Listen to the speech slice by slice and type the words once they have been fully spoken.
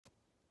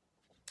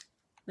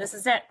This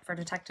is it for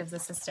Detective's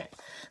Assistant.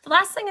 The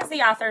last thing is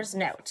the author's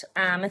note.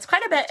 It's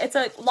quite a bit. It's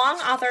a long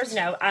author's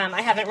note.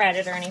 I haven't read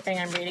it or anything.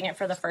 I'm reading it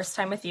for the first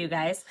time with you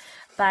guys.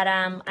 But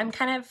I'm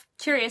kind of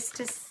curious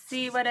to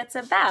see what it's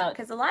about,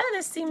 because a lot of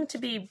this seemed to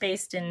be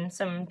based in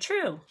some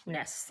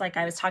trueness. Like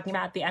I was talking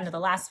about at the end of the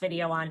last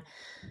video on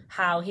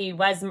how he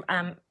was,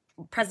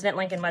 President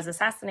Lincoln was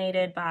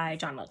assassinated by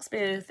John Wilkes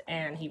Booth,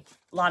 and a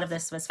lot of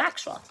this was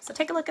factual. So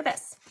take a look at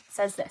this. It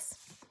says this.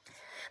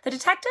 The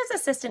Detective's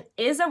Assistant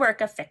is a work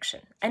of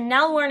fiction, and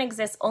Nell Warren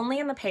exists only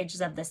in the pages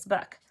of this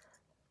book.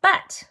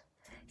 But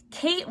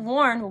Kate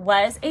Warren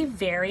was a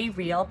very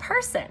real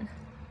person.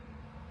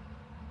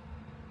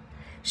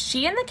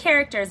 She and the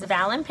characters of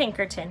Allan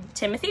Pinkerton,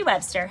 Timothy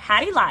Webster,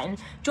 Hattie Lawton,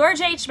 George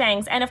H.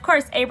 Bangs, and of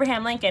course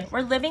Abraham Lincoln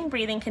were living,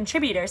 breathing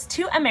contributors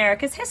to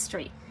America's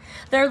history.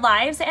 Their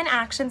lives and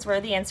actions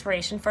were the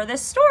inspiration for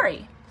this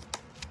story,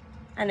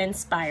 and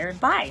inspired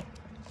by.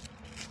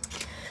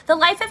 The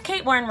life of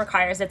Kate Warren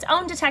requires its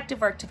own detective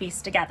work to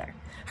piece together.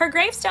 Her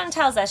gravestone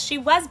tells us she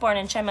was born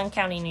in Chemung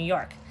County, New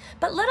York,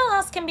 but little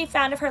else can be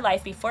found of her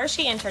life before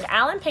she entered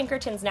Allan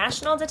Pinkerton's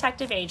National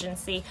Detective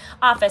Agency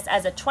office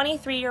as a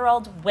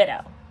 23-year-old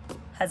widow.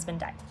 Husband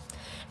died.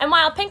 And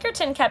while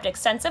Pinkerton kept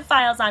extensive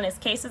files on his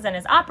cases and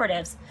his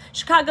operatives,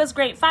 Chicago's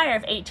Great Fire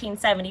of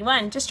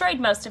 1871 destroyed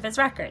most of his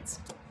records.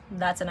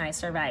 That's an I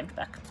Survived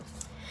book.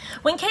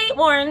 When Kate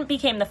Warren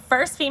became the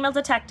first female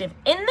detective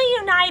in the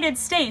United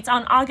States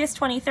on August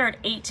 23,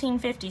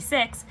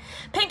 1856,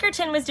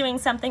 Pinkerton was doing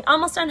something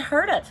almost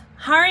unheard of,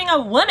 hiring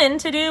a woman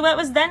to do what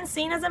was then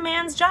seen as a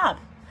man's job.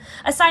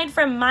 Aside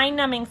from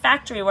mind-numbing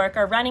factory work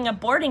or running a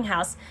boarding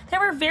house, there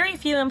were very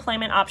few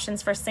employment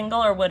options for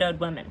single or widowed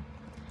women.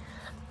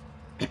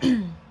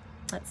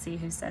 Let's see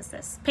who says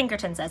this.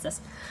 Pinkerton says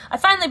this. I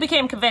finally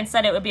became convinced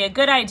that it would be a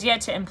good idea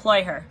to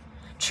employ her.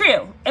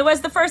 True, it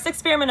was the first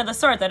experiment of the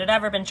sort that had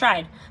ever been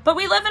tried, but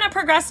we live in a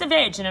progressive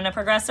age and in a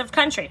progressive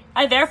country.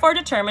 I therefore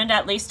determined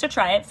at least to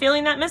try it,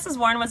 feeling that Mrs.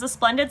 Warren was a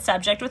splendid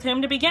subject with whom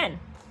to begin.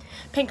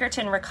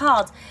 Pinkerton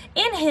recalled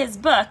in his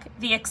book,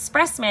 The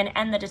Expressman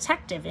and the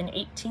Detective in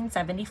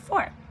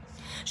 1874.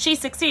 She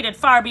succeeded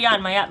far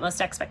beyond my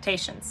utmost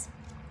expectations.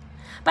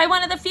 By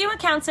one of the few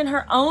accounts in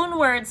her own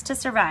words to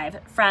survive,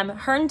 from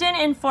Herndon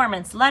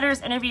informants,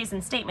 letters, interviews,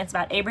 and statements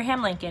about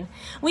Abraham Lincoln,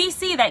 we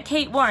see that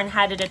Kate Warren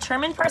had a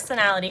determined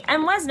personality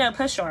and was no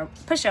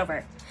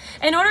pushover.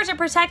 In order to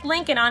protect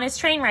Lincoln on his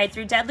train ride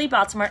through deadly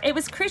Baltimore, it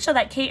was crucial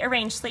that Kate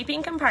arrange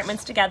sleeping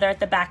compartments together at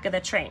the back of the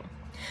train.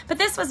 But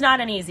this was not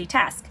an easy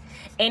task.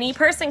 Any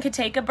person could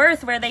take a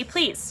berth where they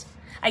pleased.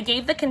 I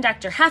gave the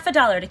conductor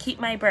 $50 to keep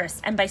my berths,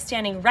 and by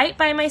standing right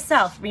by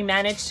myself, we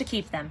managed to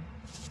keep them.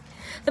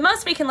 The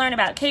most we can learn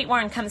about Kate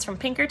Warren comes from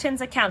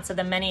Pinkerton's accounts of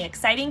the many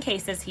exciting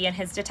cases he and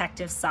his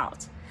detectives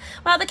solved.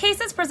 While the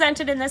cases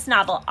presented in this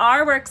novel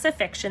are works of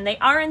fiction, they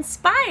are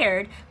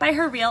inspired by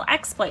her real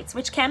exploits,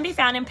 which can be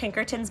found in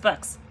Pinkerton's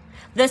books.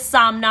 The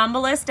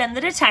Somnambulist and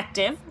the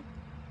Detective,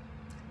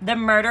 The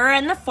Murderer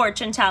and the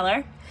Fortune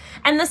Teller,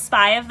 and The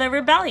Spy of the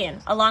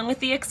Rebellion, along with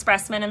The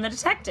Expressman and the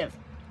Detective.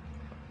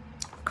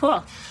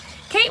 Cool.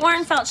 Kate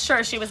Warren felt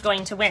sure she was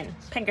going to win,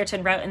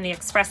 Pinkerton wrote in The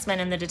Expressman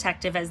and the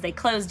Detective as they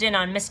closed in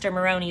on Mr.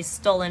 Maroney's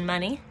stolen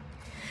money.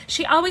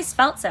 She always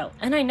felt so,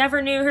 and I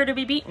never knew her to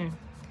be beaten.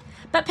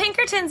 But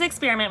Pinkerton's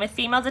experiment with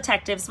female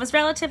detectives was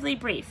relatively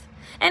brief,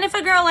 and if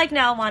a girl like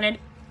Nell wanted,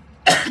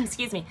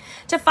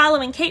 to follow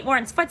in Kate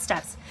Warren's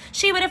footsteps,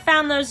 she would have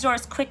found those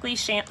doors quickly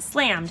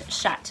slammed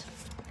shut.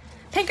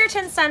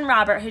 Pinkerton's son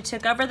Robert, who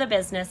took over the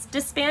business,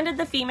 disbanded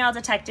the Female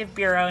Detective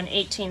Bureau in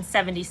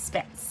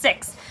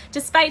 1876,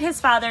 despite his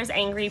father's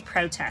angry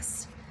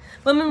protests.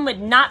 Women would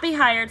not be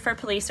hired for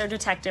police or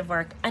detective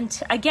work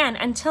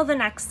until the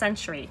next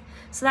century.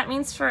 So that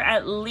means for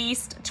at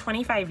least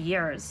 25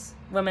 years,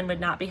 women would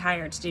not be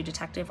hired to do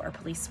detective or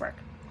police work.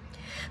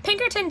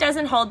 Pinkerton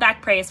doesn't hold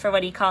back praise for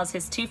what he calls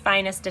his two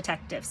finest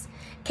detectives,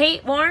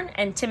 Kate Warren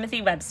and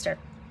Timothy Webster.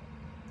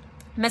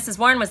 Mrs.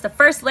 Warren was the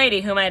first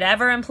lady whom I had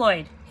ever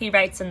employed, he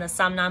writes in The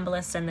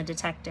Somnambulist and the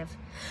Detective.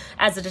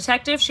 As a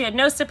detective, she had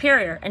no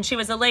superior, and she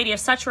was a lady of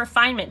such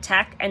refinement,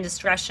 tact, and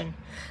discretion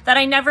that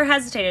I never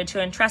hesitated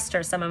to entrust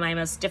her some of my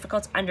most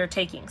difficult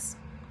undertakings.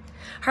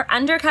 Her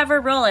undercover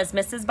role as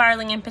Mrs.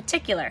 Barling in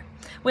particular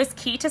was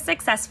key to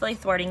successfully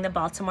thwarting the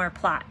Baltimore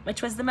plot,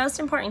 which was the most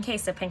important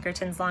case of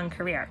Pinkerton's long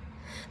career.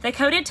 The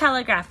coded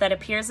telegraph that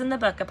appears in the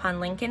book upon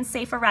Lincoln's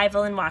safe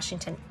arrival in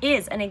Washington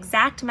is an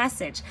exact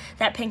message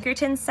that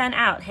Pinkerton sent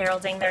out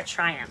heralding their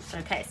triumph.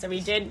 Okay, so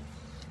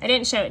I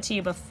didn't show it to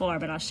you before,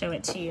 but I'll show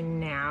it to you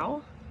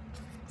now.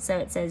 So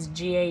it says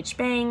G.H.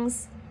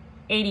 Bangs,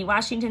 80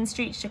 Washington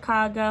Street,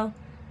 Chicago.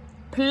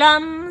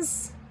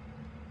 Plums,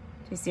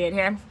 do you see it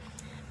here?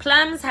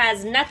 Plums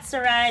has nuts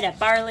a ride at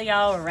Barley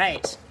all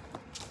right.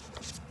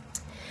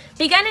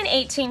 Begun in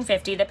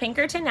 1850, the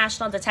Pinkerton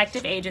National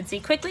Detective Agency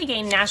quickly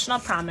gained national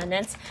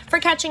prominence for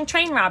catching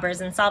train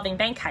robbers and solving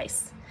bank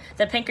heists.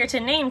 The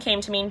Pinkerton name came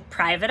to mean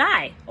private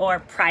eye, or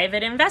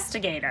private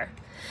investigator.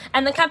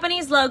 And the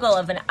company's logo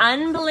of an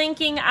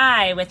unblinking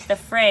eye with the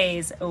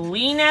phrase,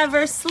 "We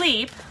never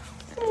sleep,"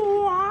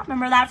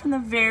 remember that from the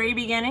very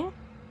beginning?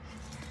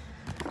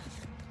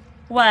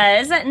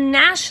 was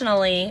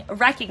nationally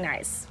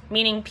recognized,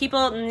 meaning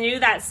people knew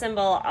that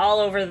symbol all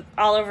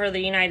over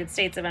the United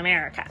States of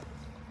America.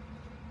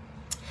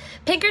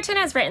 Pinkerton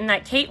has written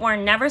that Kate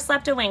Warren never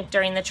slept a wink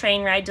during the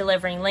train ride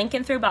delivering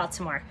Lincoln through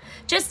Baltimore,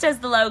 just as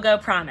the logo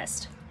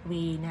promised.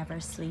 We never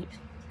sleep.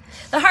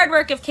 The hard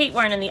work of Kate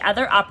Warren and the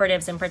other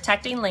operatives in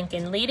protecting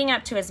Lincoln leading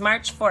up to his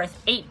March 4th,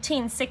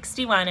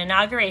 1861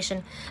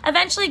 inauguration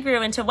eventually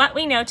grew into what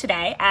we know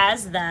today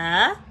as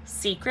the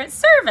Secret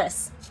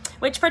Service,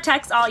 which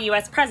protects all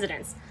U.S.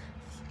 presidents.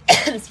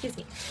 Excuse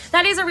me.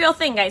 That is a real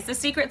thing, guys. The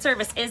Secret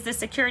Service is the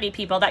security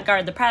people that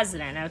guard the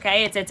president,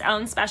 okay? It's its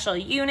own special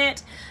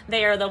unit.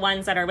 They are the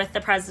ones that are with the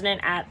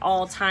president at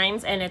all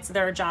times, and it's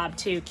their job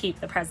to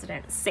keep the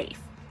president safe.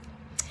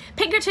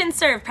 Pinkerton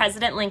served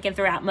President Lincoln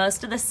throughout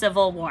most of the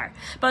Civil War,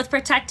 both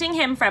protecting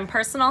him from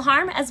personal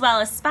harm as well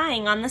as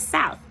spying on the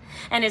South.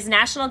 And his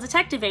National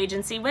Detective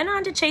Agency went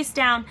on to chase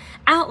down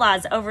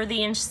outlaws over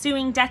the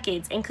ensuing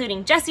decades,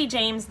 including Jesse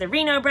James, the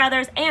Reno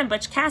Brothers, and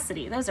Butch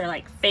Cassidy. Those are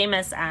like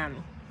famous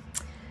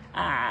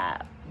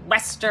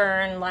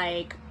Western,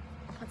 like,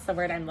 what's the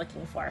word I'm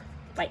looking for?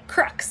 Like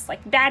crooks,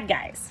 like bad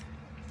guys.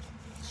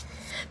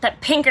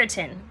 But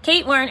Pinkerton,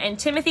 Kate Warren, and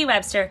Timothy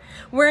Webster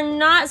were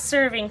not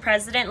serving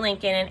President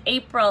Lincoln in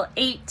April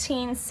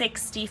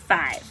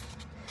 1865,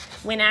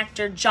 when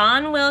actor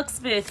John Wilkes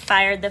Booth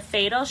fired the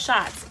fatal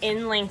shots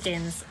in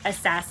Lincoln's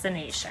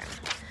assassination.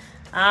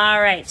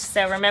 All right,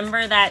 so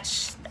remember that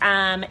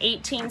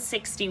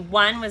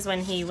 1861 was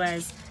when he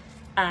was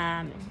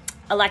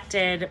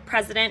elected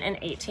president, and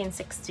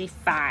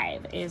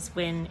 1865 is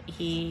when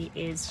he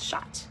is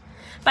shot.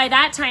 By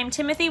that time,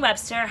 Timothy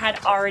Webster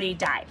had already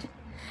died.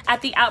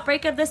 At the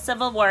outbreak of the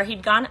Civil War,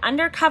 he'd gone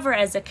undercover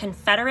as a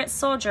Confederate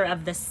soldier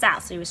of the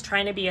South. So he was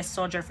trying to be a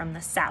soldier from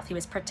the South. He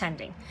was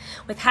pretending.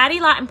 With Hattie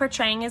Lawton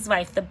portraying his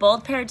wife, the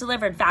bold pair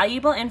delivered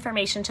valuable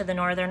information to the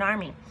Northern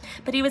Army.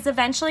 But he was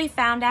eventually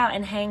found out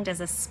and hanged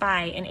as a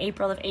spy in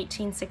April of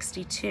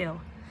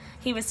 1862.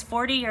 He was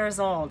 40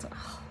 years old.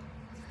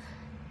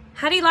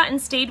 Hattie Lawton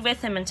stayed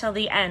with him until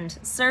the end,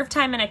 served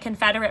time in a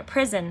Confederate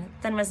prison,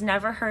 then was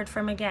never heard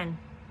from again.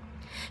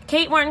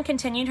 Kate Warren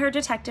continued her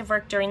detective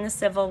work during the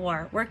Civil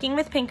War, working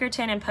with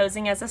Pinkerton and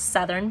posing as a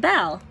Southern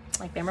belle.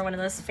 Like, remember, one of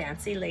those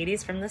fancy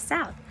ladies from the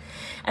South.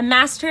 A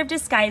master of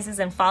disguises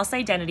and false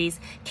identities,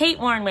 Kate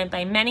Warren went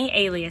by many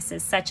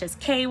aliases, such as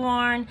Kay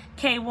Warren,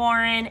 Kay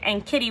Warren,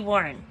 and Kitty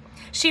Warren.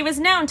 She was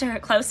known to her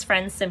close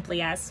friends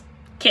simply as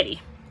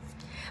Kitty.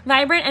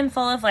 Vibrant and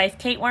full of life,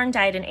 Kate Warren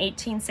died in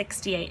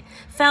 1868,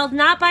 felled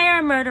not by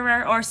a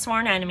murderer or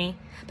sworn enemy,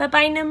 but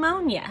by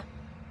pneumonia.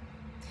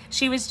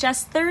 She was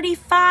just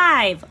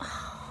 35.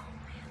 Oh,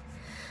 man.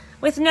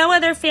 With no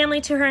other family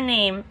to her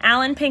name,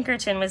 Allan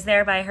Pinkerton was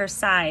there by her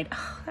side.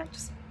 Oh,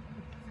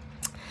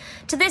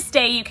 To this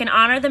day, you can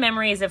honor the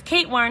memories of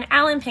Kate Warren,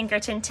 Allan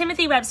Pinkerton,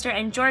 Timothy Webster,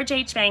 and George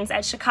H. Bangs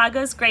at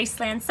Chicago's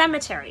Graceland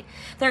Cemetery.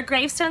 Their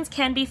gravestones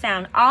can be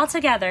found all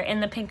together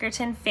in the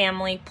Pinkerton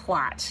family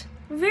plot.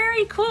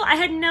 Very cool. I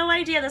had no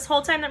idea this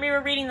whole time that we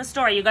were reading the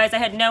story. You guys, I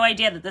had no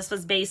idea that this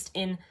was based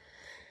in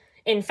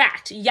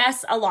fact.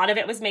 Yes, a lot of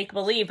it was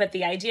make-believe, but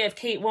the idea of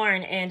Kate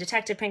Warren and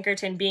Detective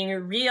Pinkerton being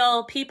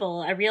real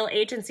people, a real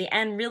agency,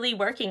 and really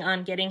working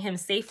on getting him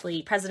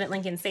safely, President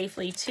Lincoln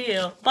safely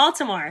to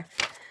Baltimore.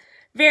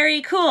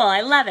 Very cool.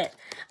 I love it.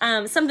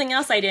 Something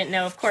else I didn't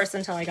know, of course,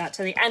 until I got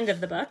to the end of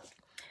the book,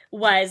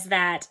 was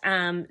that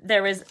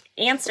there was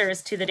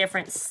answers to the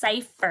different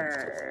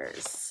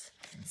ciphers,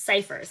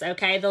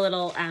 okay, the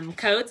little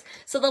codes.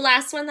 So the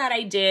last one that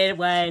I did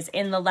was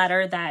in the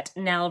letter that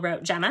Nell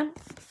wrote Gemma.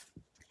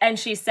 And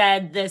she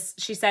said,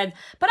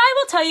 but I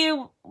will tell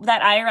you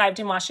that I arrived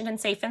in Washington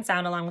safe and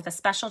sound along with a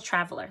special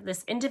traveler.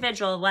 This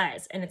individual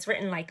was, and it's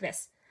written like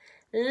this,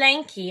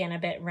 lanky and a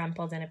bit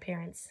rumpled in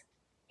appearance,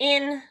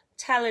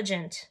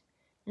 intelligent,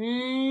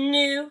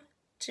 new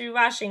to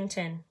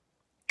Washington,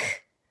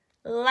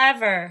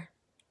 clever,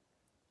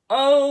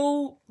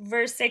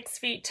 over 6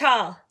 feet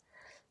tall,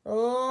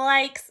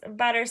 likes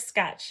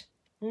butterscotch,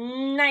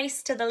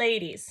 nice to the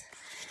ladies.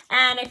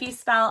 And if you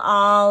spell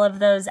all of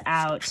those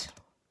out,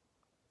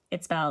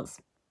 it spells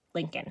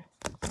Lincoln.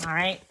 All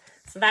right.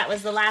 So that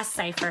was the last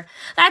cipher.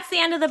 That's the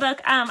end of the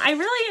book. I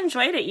really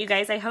enjoyed it, you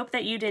guys. I hope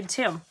that you did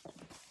too.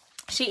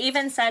 She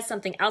even says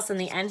something else in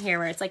the end here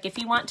where it's like, if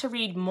you want to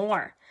read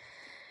more.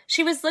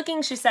 She was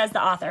looking, she says,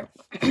 the author,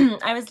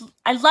 I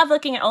love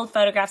looking at old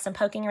photographs and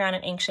poking around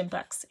in ancient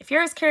books. If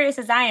you're as curious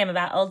as I am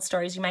about old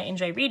stories, you might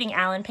enjoy reading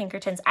Allan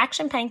Pinkerton's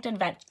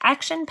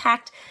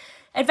action-packed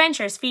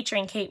adventures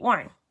featuring Kate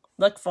Warren.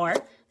 Look for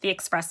The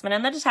Expressman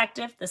and the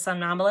Detective, The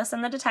Somnambulist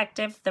and the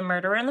Detective, The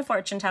Murderer and the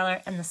Fortune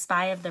Teller, and The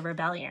Spy of the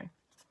Rebellion.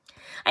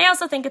 I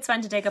also think it's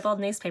fun to dig up old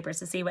newspapers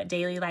to see what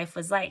daily life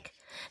was like.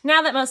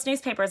 Now that most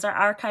newspapers are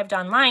archived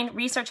online,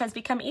 research has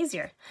become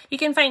easier. You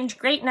can find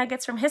great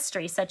nuggets from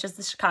history, such as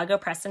the Chicago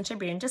Press and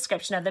Tribune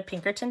description of the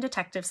Pinkerton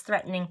detectives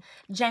threatening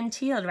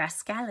genteel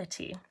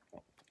rascality.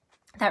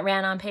 That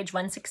ran on page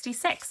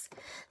 166.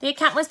 The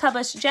account was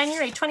published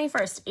January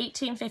 21st,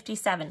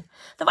 1857,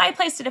 though I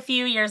placed it a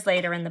few years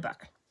later in the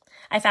book.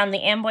 I found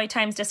the Amboy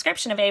Times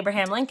description of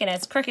Abraham Lincoln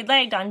as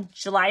crooked-legged on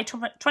July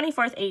 24th,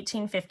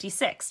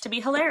 1856 to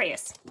be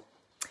hilarious.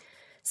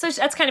 So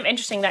that's kind of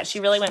interesting that she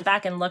really went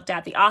back and looked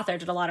at, the author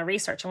did a lot of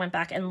research and went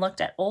back and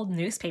looked at old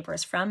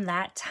newspapers from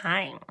that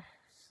time.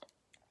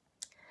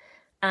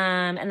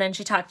 And then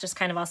she talked just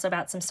kind of also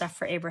about some stuff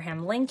for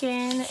Abraham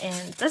Lincoln.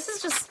 And this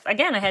is just,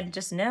 again, I had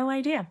just no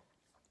idea.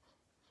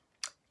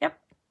 Yep.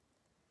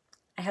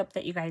 I hope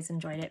that you guys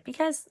enjoyed it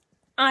because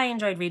I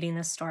enjoyed reading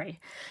this story.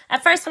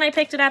 At first, when I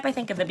picked it up, I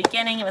think at the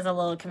beginning it was a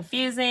little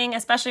confusing,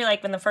 especially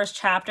like when the first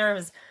chapter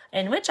was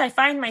in which I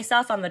find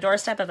myself on the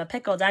doorstep of a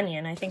pickled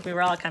onion. I think we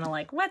were all kind of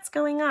like, what's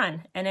going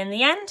on? And in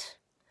the end,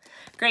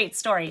 great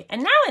story.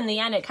 And now in the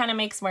end, it kind of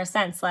makes more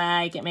sense.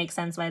 Like it makes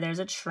sense why there's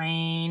a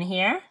train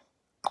here.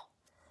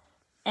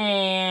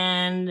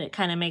 And it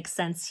kind of makes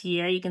sense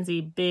here. You can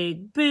see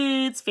big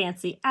boots,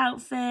 fancy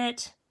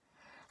outfit.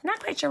 I'm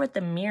not quite sure what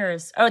the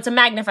mirrors. Oh, it's a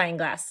magnifying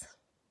glass.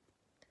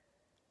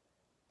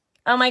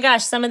 Oh my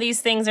gosh, some of these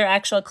things are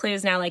actual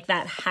clues now, like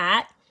that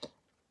hat.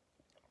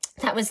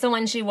 That was the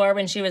one she wore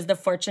when she was the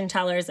fortune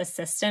teller's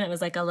assistant. It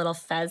was like a little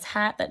fez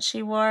hat that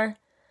she wore.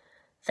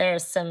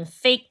 There's some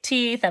fake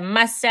teeth, a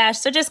mustache.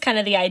 So just kind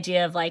of the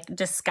idea of like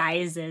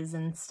disguises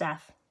and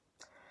stuff.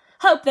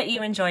 Hope that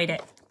you enjoyed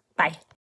it. Bye.